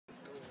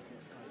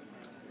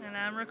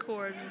I'm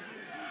recording. Too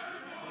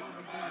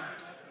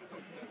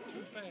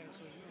fast,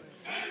 so it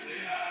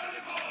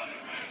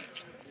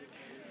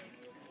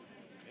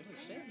was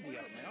 70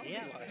 up now.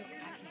 Yeah.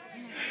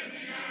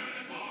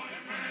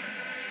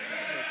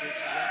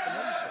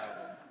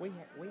 We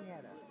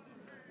had a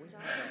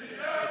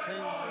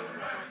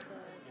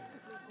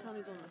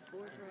Tommy's on the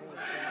fourth row.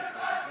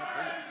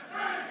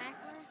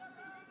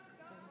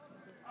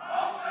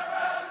 Oh,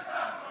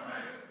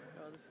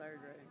 the third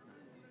row.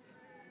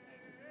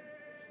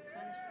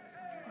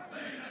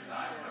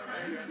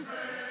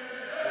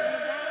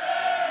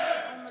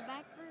 On the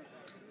back first?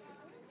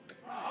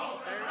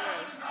 Third row.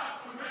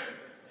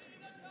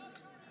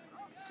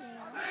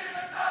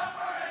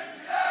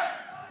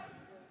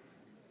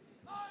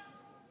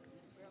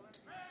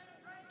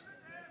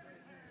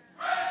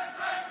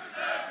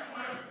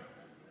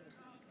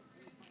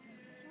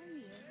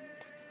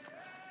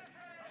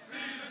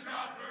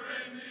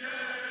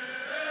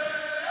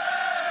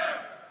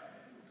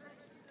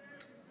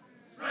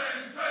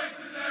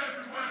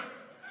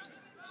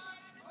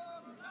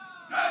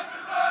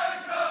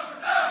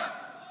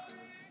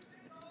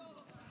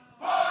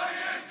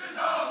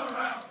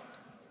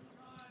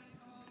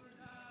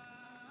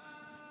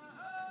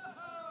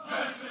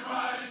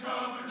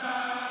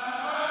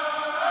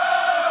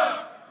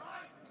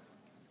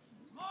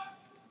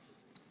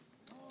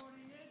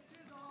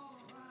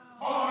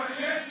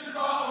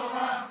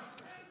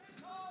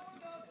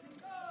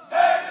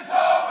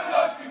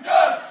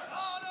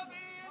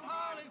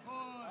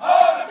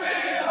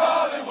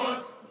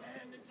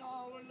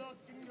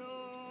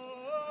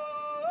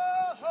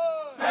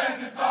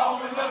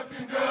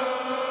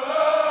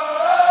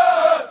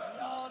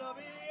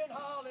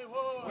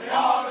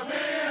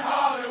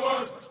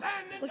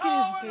 Look at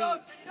his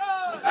boots.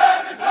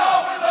 Standing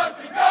tall, we're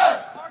looking good.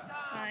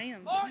 I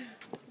am. We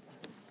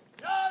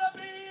ought to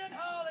be in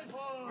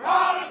Hollywood. We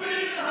ought to be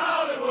in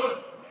Hollywood.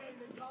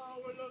 Standing tall,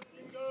 we're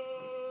looking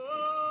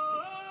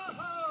good.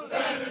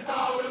 Standing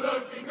tall, we're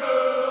looking good. We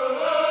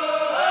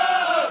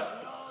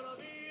ought to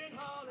be in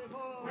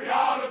Hollywood. We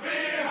ought to be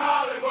in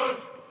Hollywood.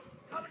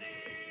 Company,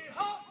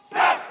 hop,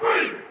 step,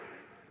 freeze.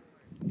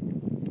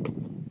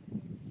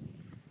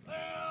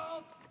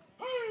 Left,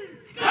 freeze.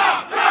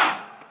 Stop, stop.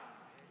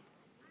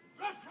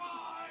 Dress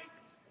right.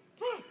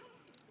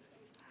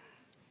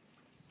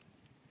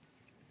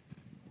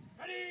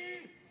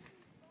 Ready,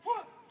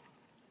 foot.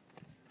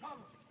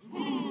 Come.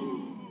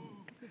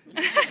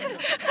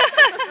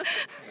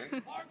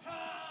 Mark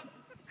time.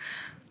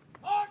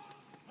 March.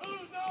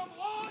 Who's number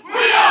one?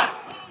 We are.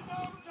 Who's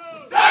number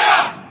two? They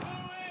are. Who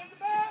is the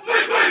best?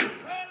 Three.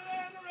 Better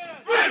than the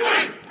rest.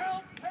 Three.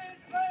 Help,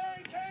 hands,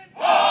 play, can't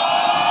stop.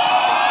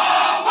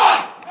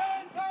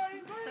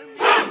 10:33.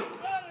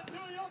 Run it to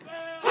your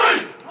bell.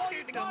 I'm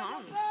scared to go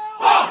home.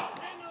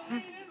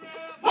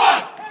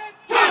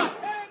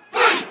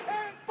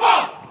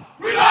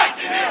 We like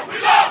it here, we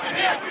love it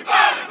here, we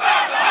finally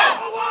found a home.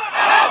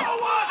 A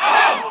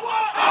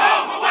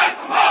home away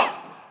from home.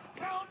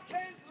 Count,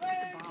 case,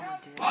 leg,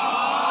 count. 1,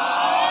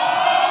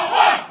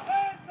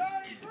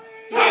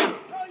 2,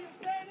 so you're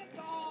standing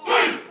tall. 3,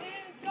 in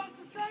just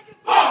a second.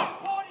 4,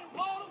 party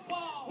wall to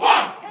wall.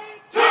 1,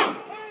 2,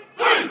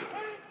 3,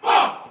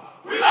 4.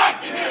 We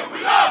like it here,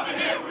 we love it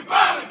here, we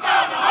finally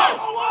found a home.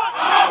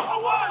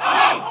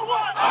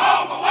 A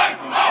home away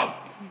from home.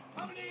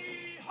 How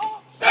many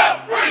homes?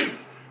 Step,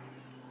 freeze.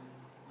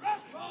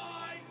 Rest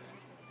right.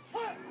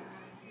 Put.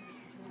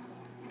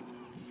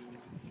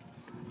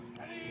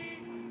 Ready.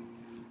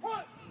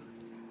 Put.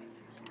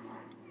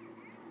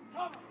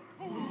 Come.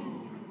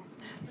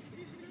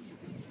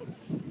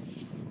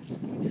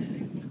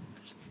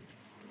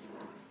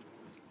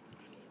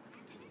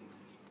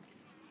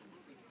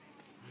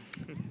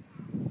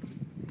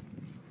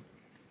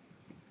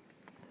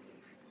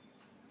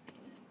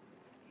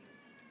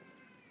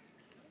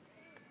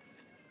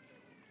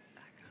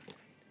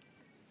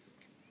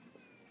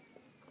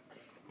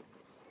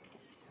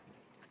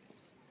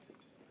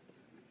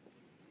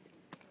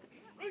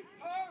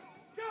 Return.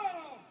 Go.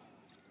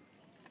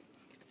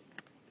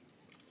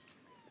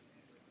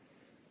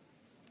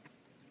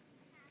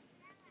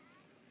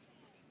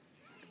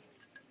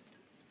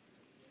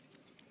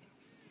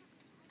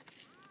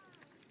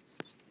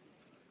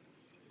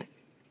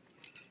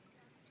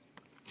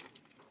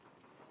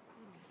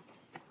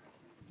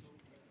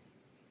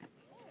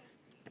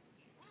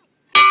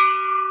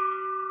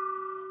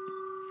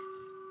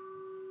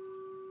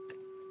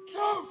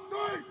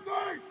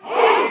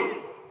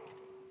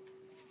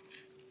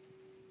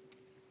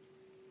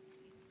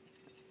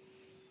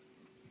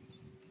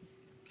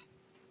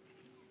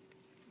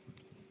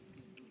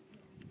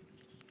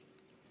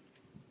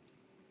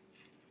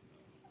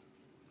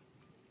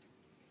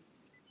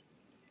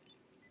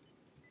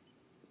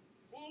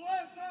 Well,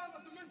 last time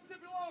at the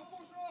Mississippi Law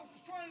Enforcement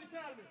Officers Training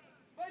Academy,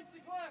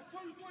 basic class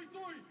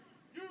 233.